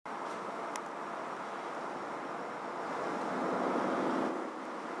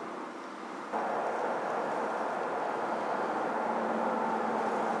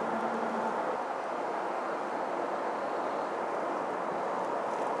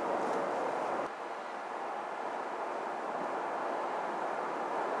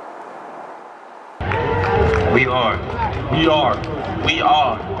We are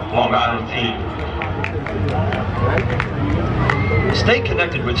Long Island team. Stay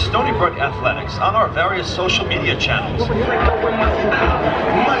connected with Stony Brook Athletics on our various social media channels.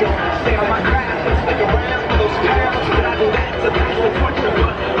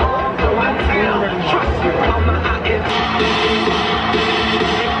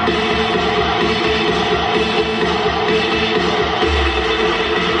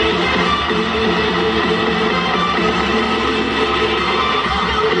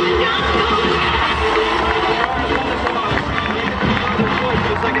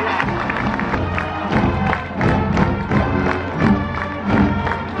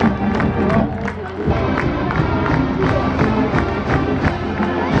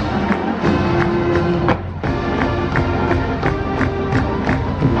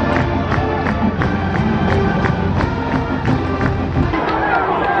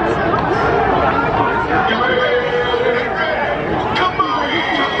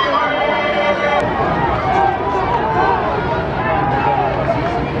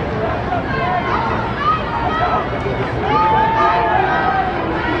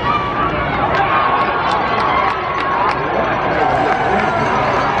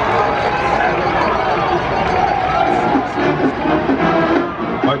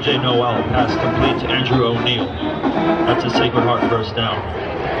 Noel pass complete to Andrew O'Neill. That's a Sacred Heart first down.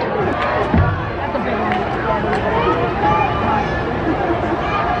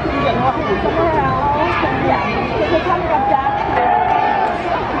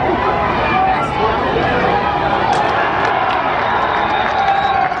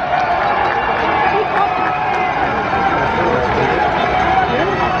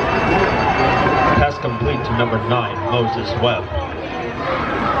 Pass complete to number 9, Moses Webb.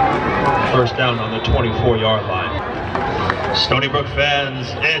 First down on the 24-yard line. Stony Brook fans,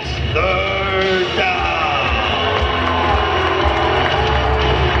 it's third down.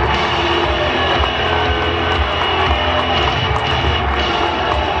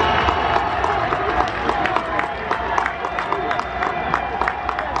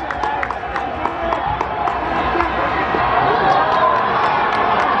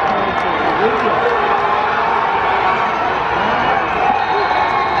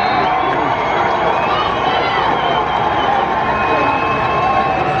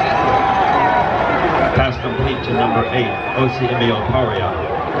 To number 8, Ose Imeokparia.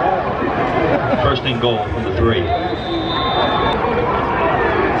 First and goal from the 3.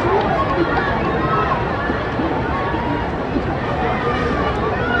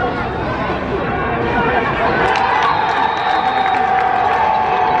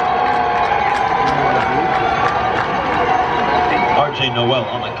 Noel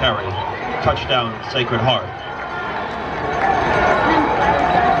on the carry. Touchdown, Sacred Heart.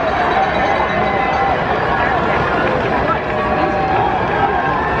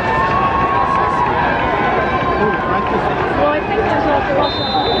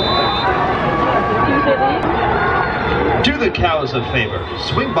 Do the cows a favor.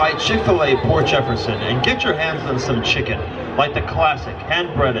 Swing by Chick-fil-A Port Jefferson and get your hands on some chicken, like the classic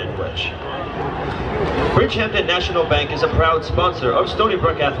hand-breaded Rich. Bridgehampton National Bank is a proud sponsor of Stony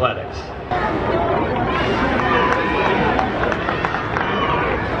Brook Athletics.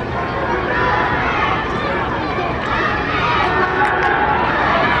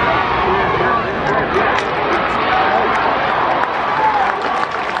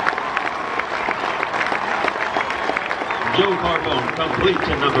 Joe Carbone complete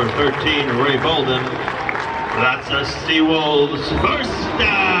to number 13, Ray Bolden. That's a Seawolves first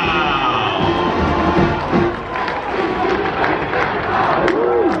down.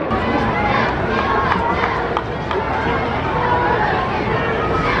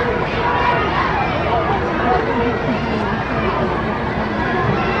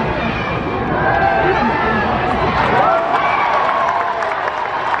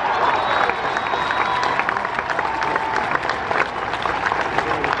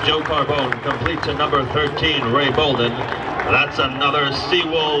 Joe Carbone complete to number 13, Ray Bolden. That's another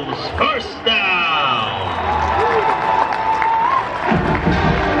Seawolves first down.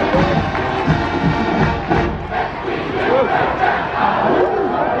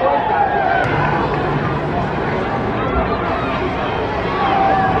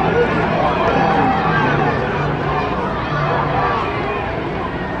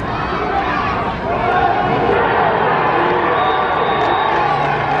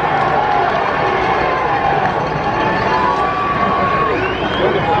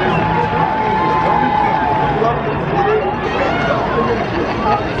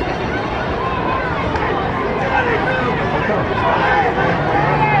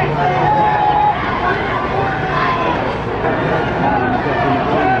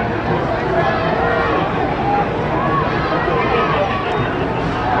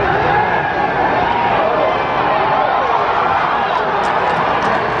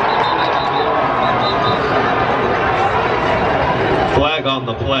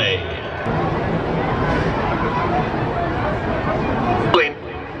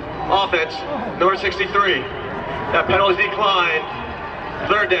 offense, number 63. That penalty declined.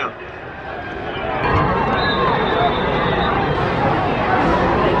 3rd down.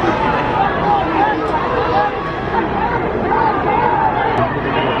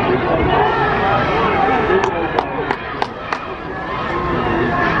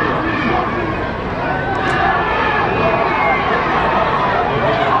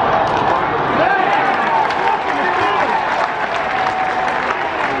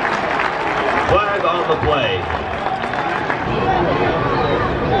 Flag on the play.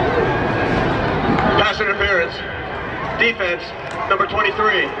 Pass interference. Defense, number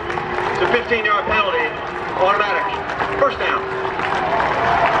 23. It's a 15-yard penalty. Automatic. 1st down.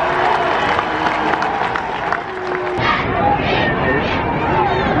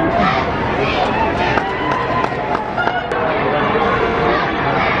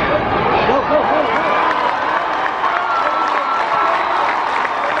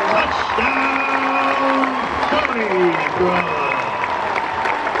 Touchdown, Stony Brook.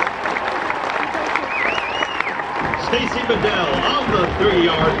 Stacey Bedell on the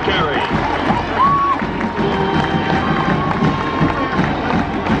 3-yard carry.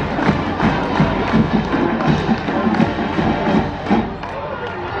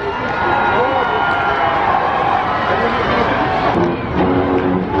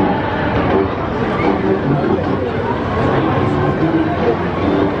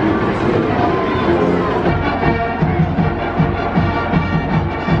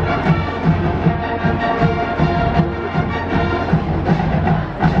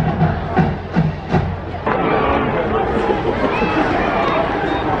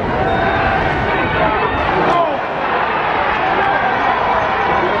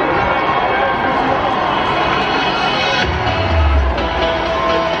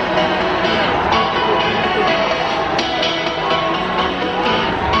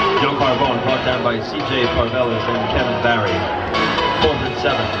 Joe Carbone brought down by C.J. Parvelus and Kenneth 4th and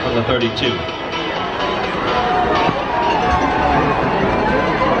 7 from the 32.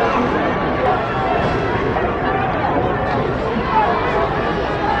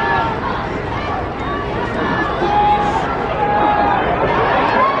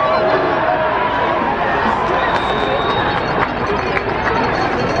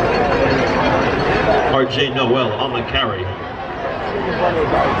 R.J. Noel on the carry.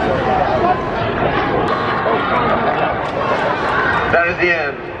 That is the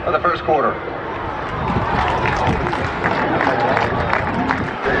end of the 1st quarter.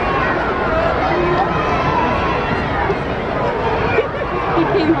 He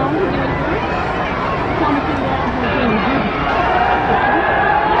came home to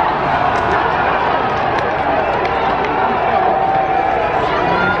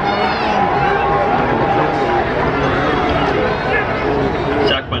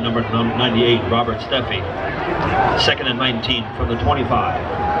Sacked by number 98, Robert Steffi. 2nd and 19 from the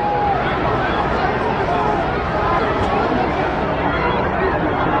 25.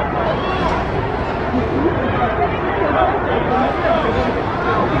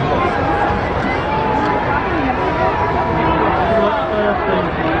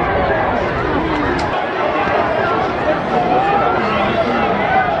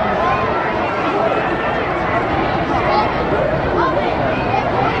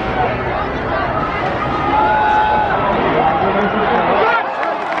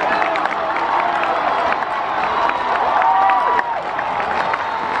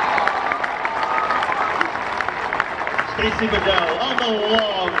 Stacey Bedell on the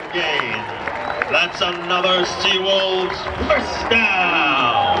long gain. That's another Seawolves 1st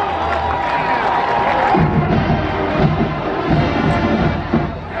down.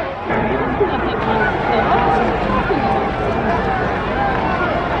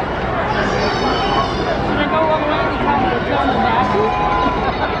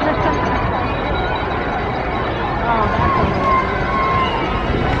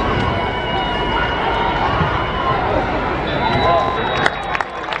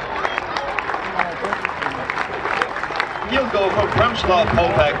 Field goal from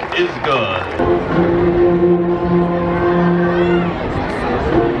Kremslaw-Popek is good.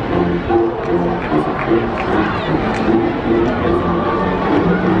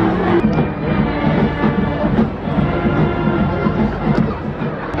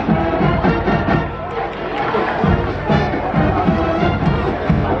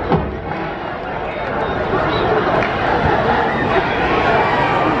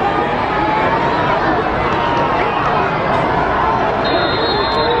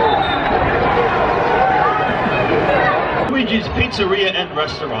 Pizzeria and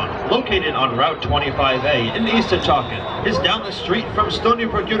Restaurant, located on Route 25A in East Setauket, is down the street from Stony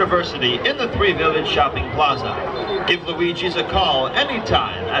Brook University in the Three Village Shopping Plaza. Give Luigi's a call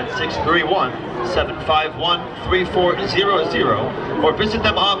anytime at 631-751-3400 or visit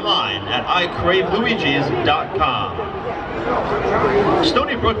them online at icraveluigis.com.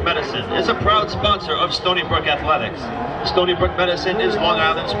 Stony Brook Medicine is a proud sponsor of Stony Brook Athletics. Stony Brook Medicine is Long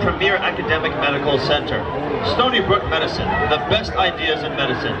Island's premier academic medical center. Stony Brook Medicine, the best ideas in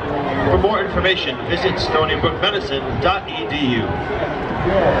medicine. For more information, visit stonybrookmedicine.edu.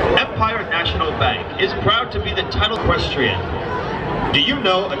 Empire National Bank is proud to be the title equestrian. Do you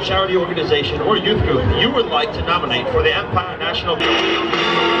know a charity organization or youth group you would like to nominate for the Empire National Bank?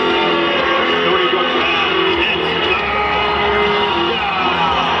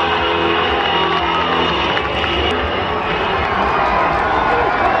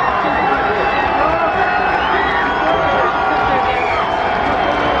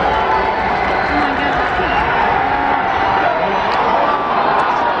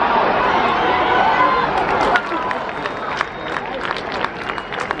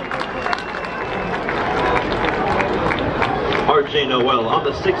 Noel on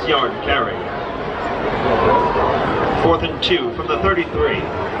the 6-yard carry. 4th and 2 from the 33.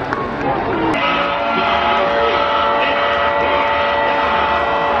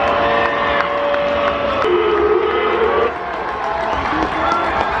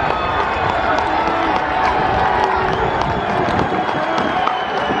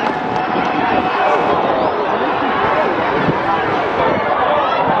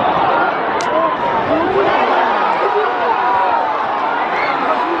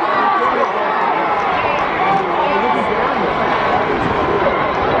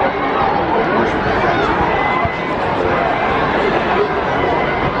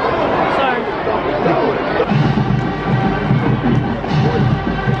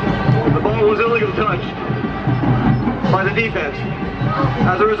 Defense.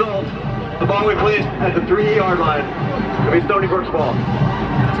 As a result, the ball will be placed at the 3-yard line. It'll be Stony Brook's ball.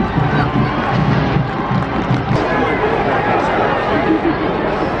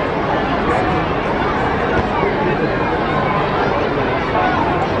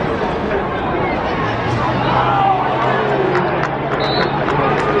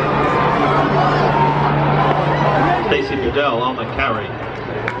 Stacey Bedell on the carry.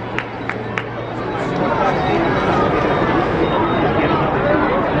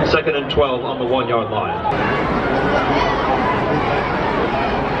 Second and 12 on the 1-yard line.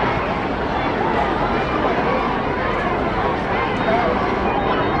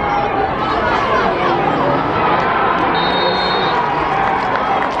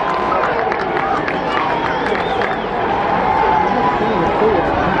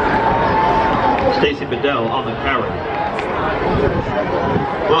 Stacey Bedell on the carry.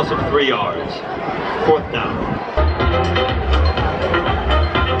 Loss of 3 yards. 4th down.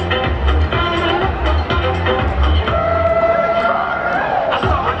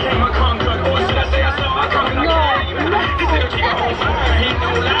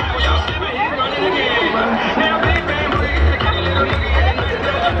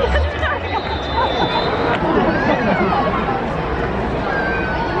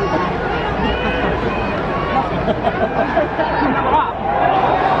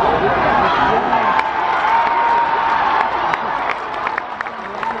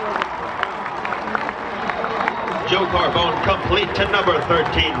 Joe Carbone complete to number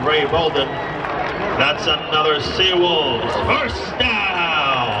 13, Ray Bolden. That's another Seawolves first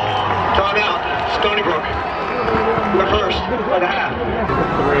down. Timeout, Stony Brook. The first and a half.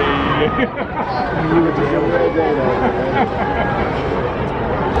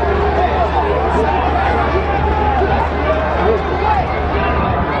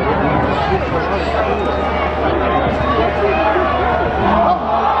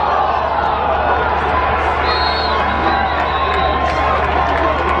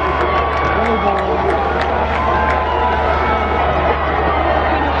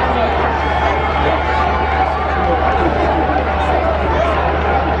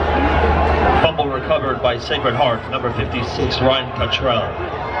 Recovered by Sacred Heart, number 56, Ryan Cottrell.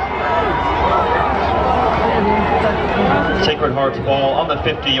 Sacred Heart's ball on the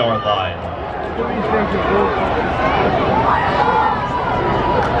 50-yard line.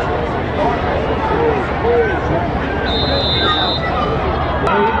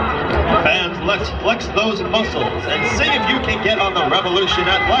 Fans, let's flex those muscles and see if you can get on the Revolution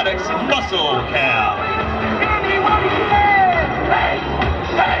Athletics Muscle Cam.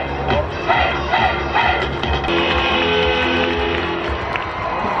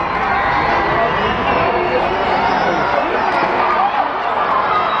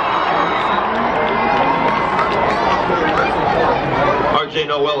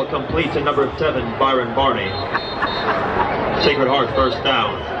 Noel complete to number 7, Byron Barney. Sacred Heart first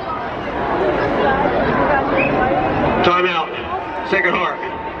down. Timeout. Sacred Heart.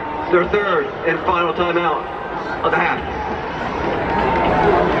 Their third and final timeout of the half.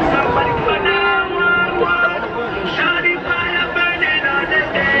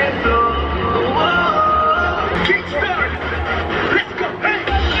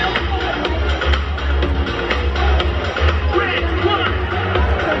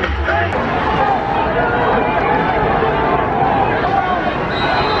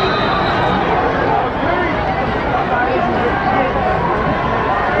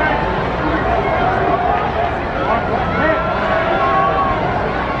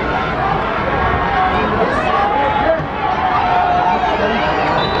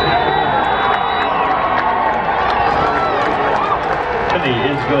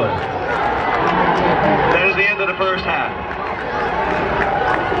 Is good. That is the end of the first half.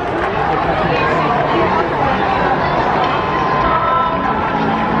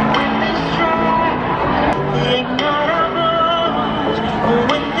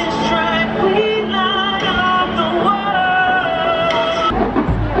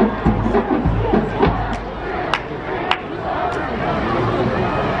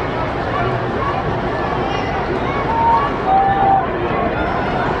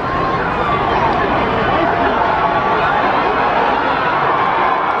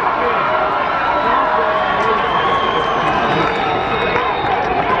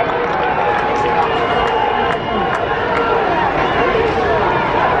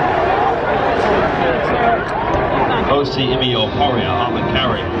 Ose Imeokparia on the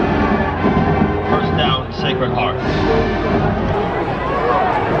carry. First down, Sacred Heart.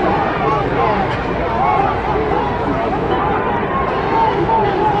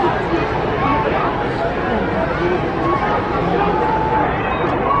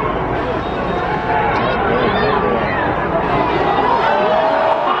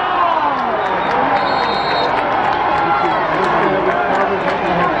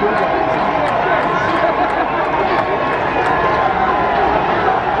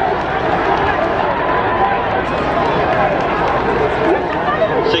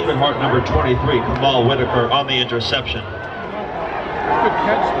 Sacred Heart number 23, Kamal Whitaker on the interception. Good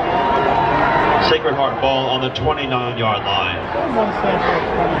catch. Sacred Heart ball on the 29-yard line.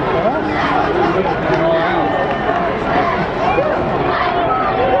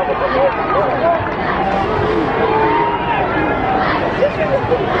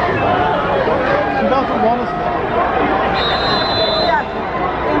 She doesn't want us.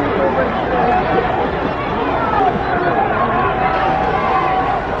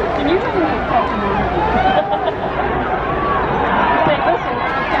 Can you tell me what's happening? Say, listen,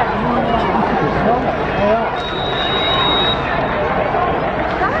 what's happening?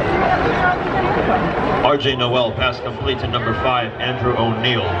 RJ Noel pass complete to number 5, Andrew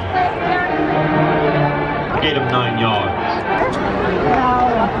O'Neill. Gain of 9 yards.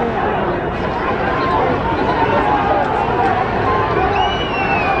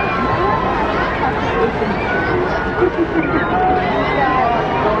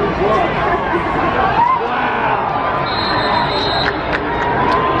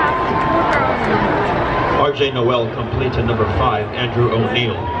 RJ Noel complete to number 5, Andrew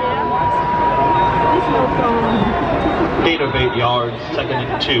O'Neill. Gain of 8 yards, 2nd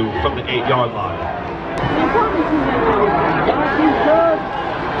and 2 from the 8-yard line.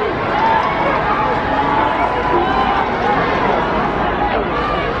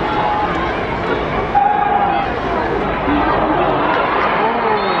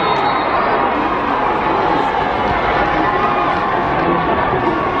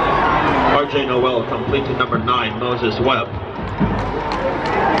 RJ Noel complete to number 9, Moses Webb.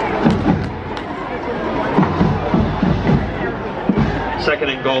 Second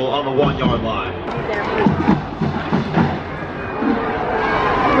and goal on the 1-yard line.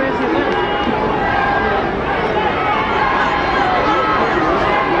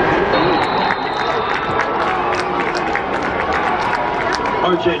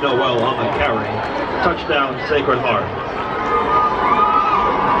 RJ Noel on the carry. Touchdown, Sacred Heart.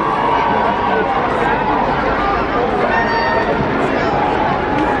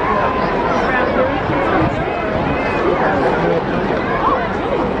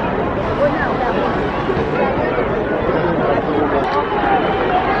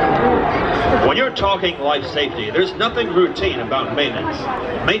 When you're talking life safety, there's nothing routine about maintenance.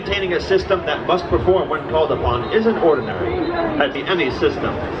 Maintaining a system that must perform when called upon isn't ordinary. That'd be any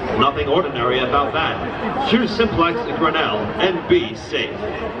system. Nothing ordinary about that. Choose Simplex Grinnell and be safe.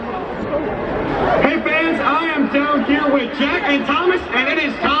 Hey fans, I am down here with Jack and Thomas, and it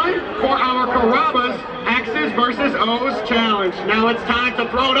is time for our Carrabba's X's versus O's challenge. Now it's time to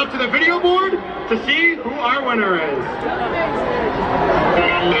throw it up to the video board to see who our winner is.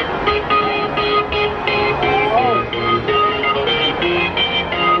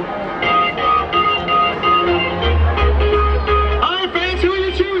 Alright fans, who are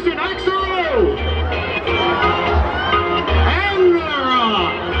you choosing, X or O? And they're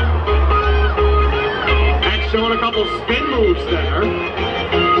off. X showing a couple spin moves there.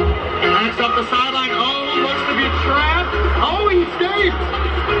 X up the sideline. Oh, looks to be trapped. Oh, he escaped.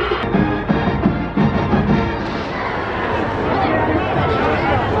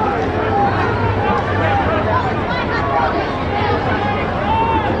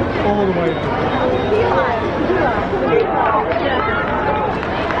 All the way.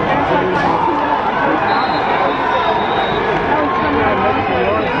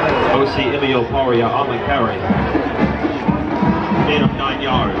 Ose Imeokparia on the carry. Gain of 9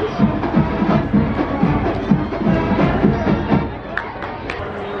 yards.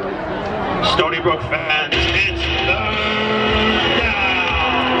 Stony Brook fans, it's third down.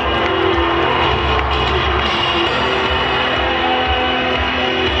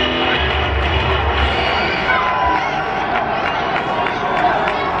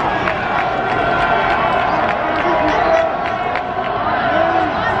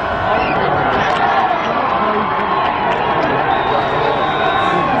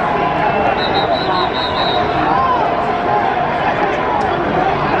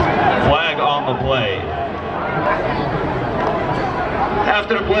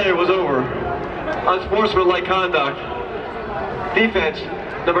 After the play was over, unsportsmanlike conduct, defense,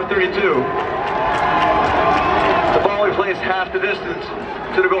 number 32. The ball replaced half the distance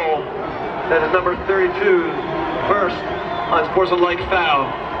to the goal. That is number 32's first unsportsmanlike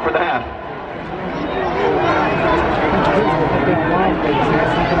foul for the half.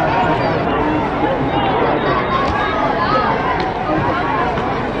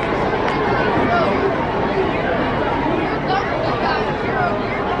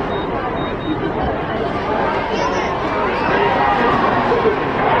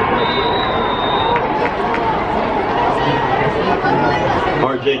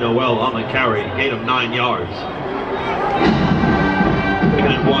 Noel on the carry, gain of 9 yards.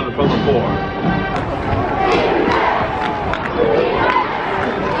 Second and 1 from the 4.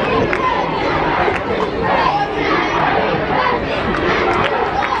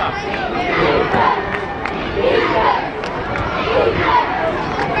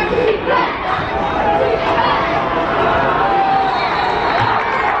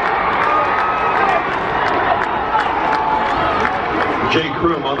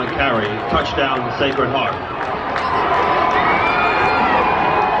 On the carry, touchdown Sacred Heart.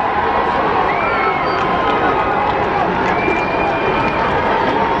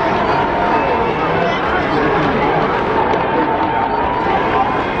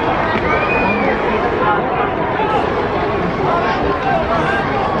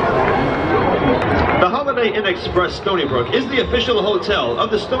 The Holiday Inn Express Stony Brook is the official hotel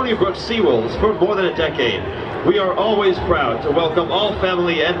of the Stony Brook Seawolves for more than a decade. We are always proud to welcome all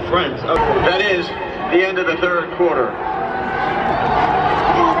family and friends of... That is the end of the third quarter.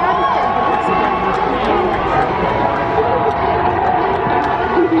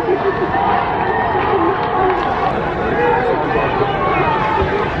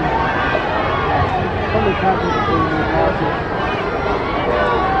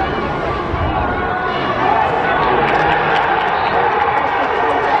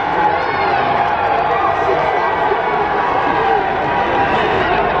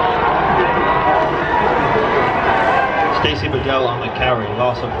 Stacey Bedell on the carry,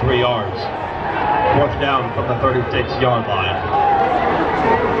 loss of 3 yards. 4th down from the 36-yard line.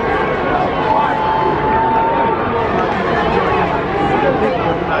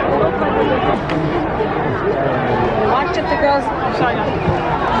 Watch it, the girls.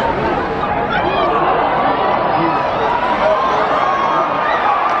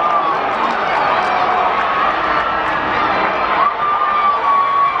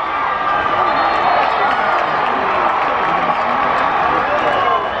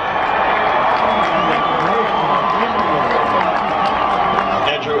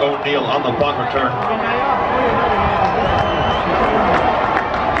 Neal on the punt return.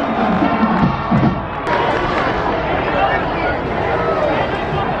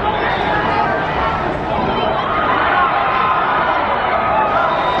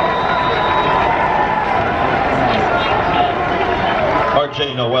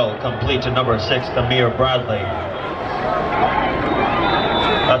 RJ Noel complete to number 6, Amir Bradley.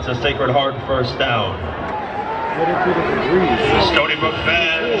 That's a Sacred Heart first down. Stony Brook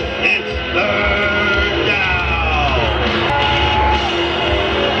fans, it's third down.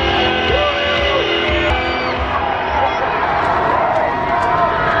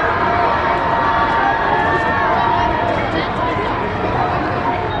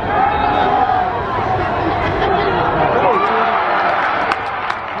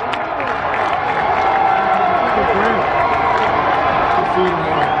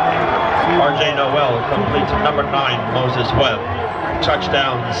 Noel completes number 9, Moses Webb.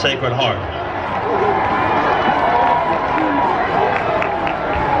 Touchdown, Sacred Heart.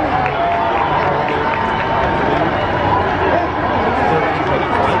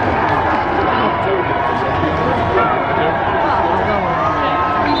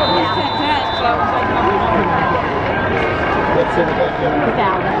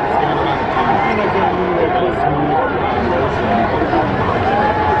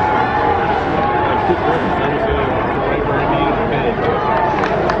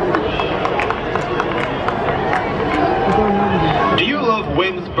 Do you love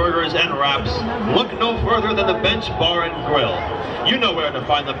wings, burgers, and wraps? Look no further than the Bench Bar and Grill. You know where to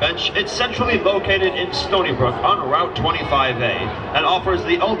find the Bench. It's centrally located in Stony Brook on Route 25A and offers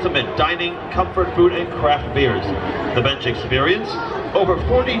the ultimate dining, comfort food, and craft beers. The Bench experience? Over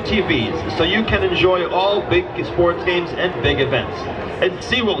 40 TVs, so you can enjoy all big sports games and big events. And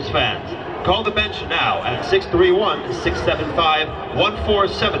Seawolves fans, call the Bench now at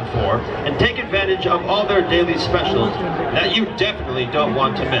 631-675-1474 and take advantage of all their daily specials that you definitely don't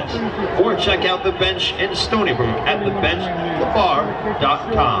want to miss. Or check out the Bench in Stony Brook at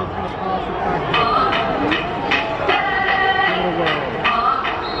thebenchthebar.com.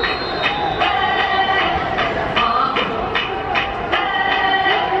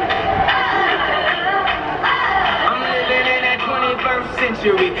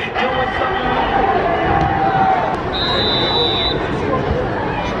 Century, doing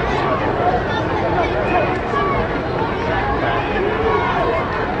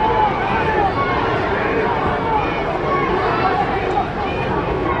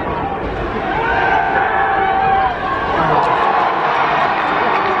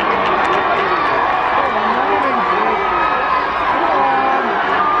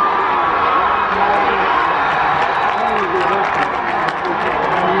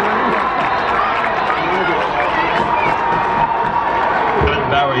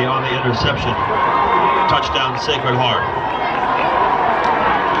on the interception. Touchdown, Sacred Heart.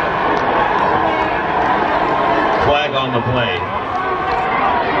 Flag on the play.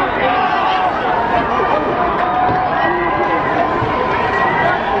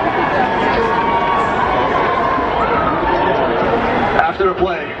 After the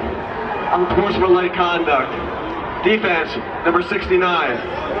play, unsportsmanlike conduct. Defense, number 69.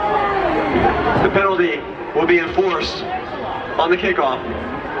 The penalty will be enforced on the kickoff.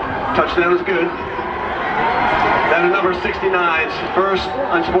 Touchdown is good. That is number 69's first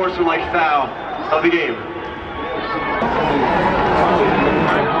unsportsmanlike foul of the game.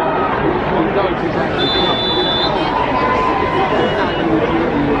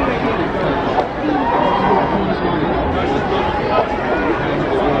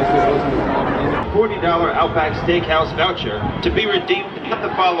 $40 Outback Steakhouse voucher to be redeemed at the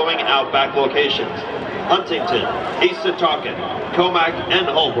following Outback locations: Huntington, East Setauket, Comac, and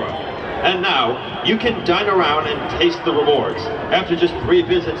Holbrook. And now, you can dine around and taste the rewards. After just 3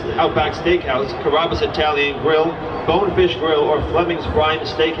 visits to Outback Steakhouse, Carrabba's Italian Grill, Bonefish Grill, or Fleming's Brine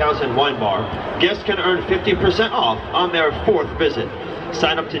Steakhouse and Wine Bar, guests can earn 50% off on their 4th visit.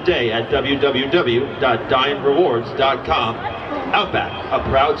 Sign up today at www.dinerewards.com. Outback, a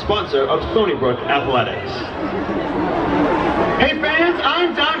proud sponsor of Stony Brook Athletics. Hey fans,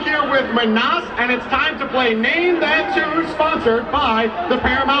 I'm down here with Manas, and it's time to play Name That Tune, sponsored by the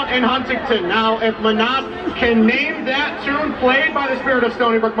Paramount in Huntington. Now, if Manas can name that tune played by the Spirit of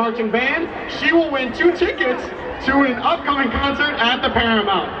Stony Brook Marching Band, she will win 2 tickets to an upcoming concert at the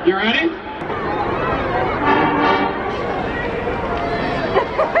Paramount. You ready?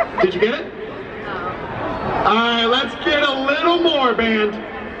 Did you get it? No. All right, let's get a little more, band.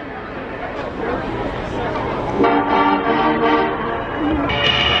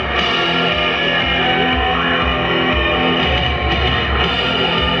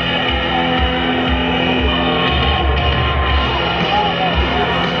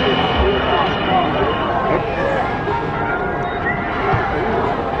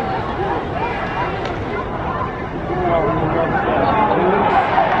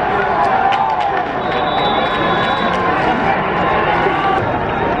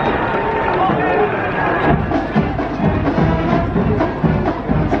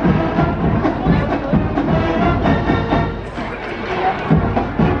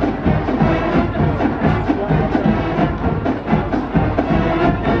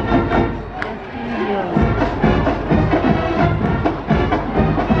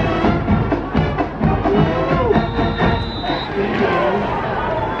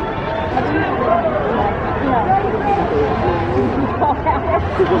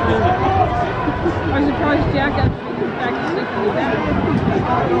 I'm surprised Jack actually gets back to sleeping with that.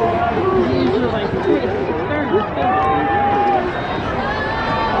 He's usually like 3 to 6:30.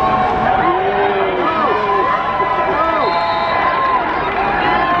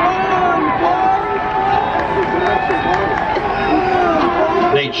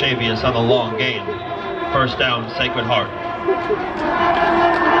 Nate Chavius on the long gain. First down, Sacred Heart.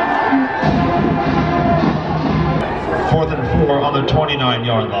 4th and 4 on the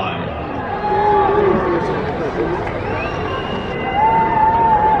 29-yard line.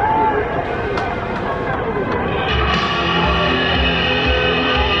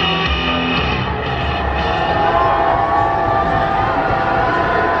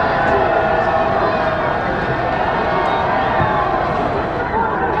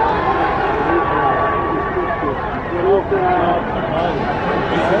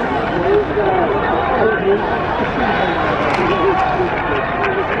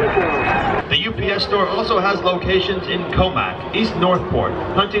 The UPS store also has locations in Comac, East Northport,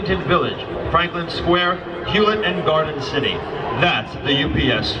 Huntington Village, Franklin Square, Hewlett, and Garden City. That's the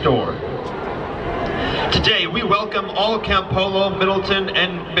UPS store. Today, we welcome all Campolo, Middleton,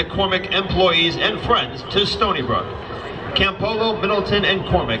 and McCormick employees and friends to Stony Brook. Campolo, Middleton, and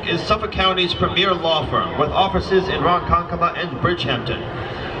Cormick is Suffolk County's premier law firm with offices in Ronkonkoma and Bridgehampton.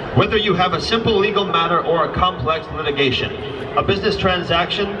 Whether you have a simple legal matter or a complex litigation, a business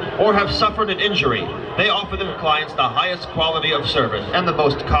transaction, or have suffered an injury, they offer their clients the highest quality of service and the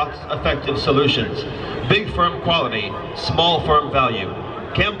most cost-effective solutions. Big firm quality, small firm value.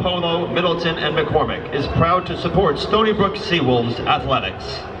 Campolo, Middleton, and McCormick is proud to support Stony Brook Seawolves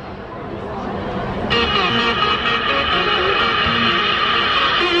athletics.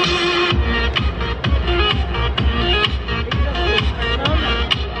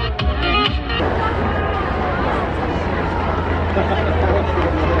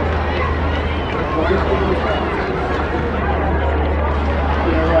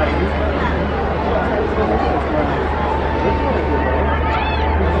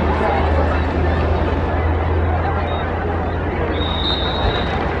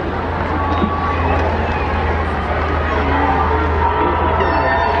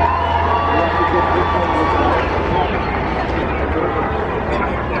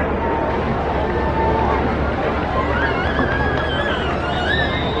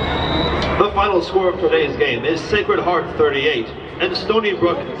 The final score of today's game is Sacred Heart 38 and Stony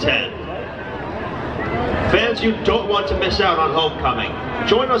Brook 10. Fans, you don't want to miss out on homecoming.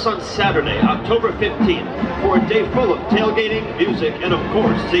 Join us on Saturday, October 15th for a day full of tailgating, music, and of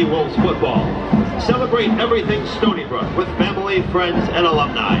course, Seawolves football. Celebrate everything Stony Brook with family, friends, and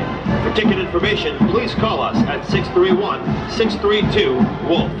alumni. For ticket information, please call us at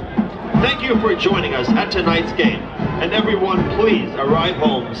 631-632-WOLF. Thank you for joining us at tonight's game, and everyone please arrive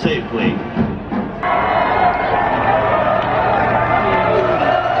home safely.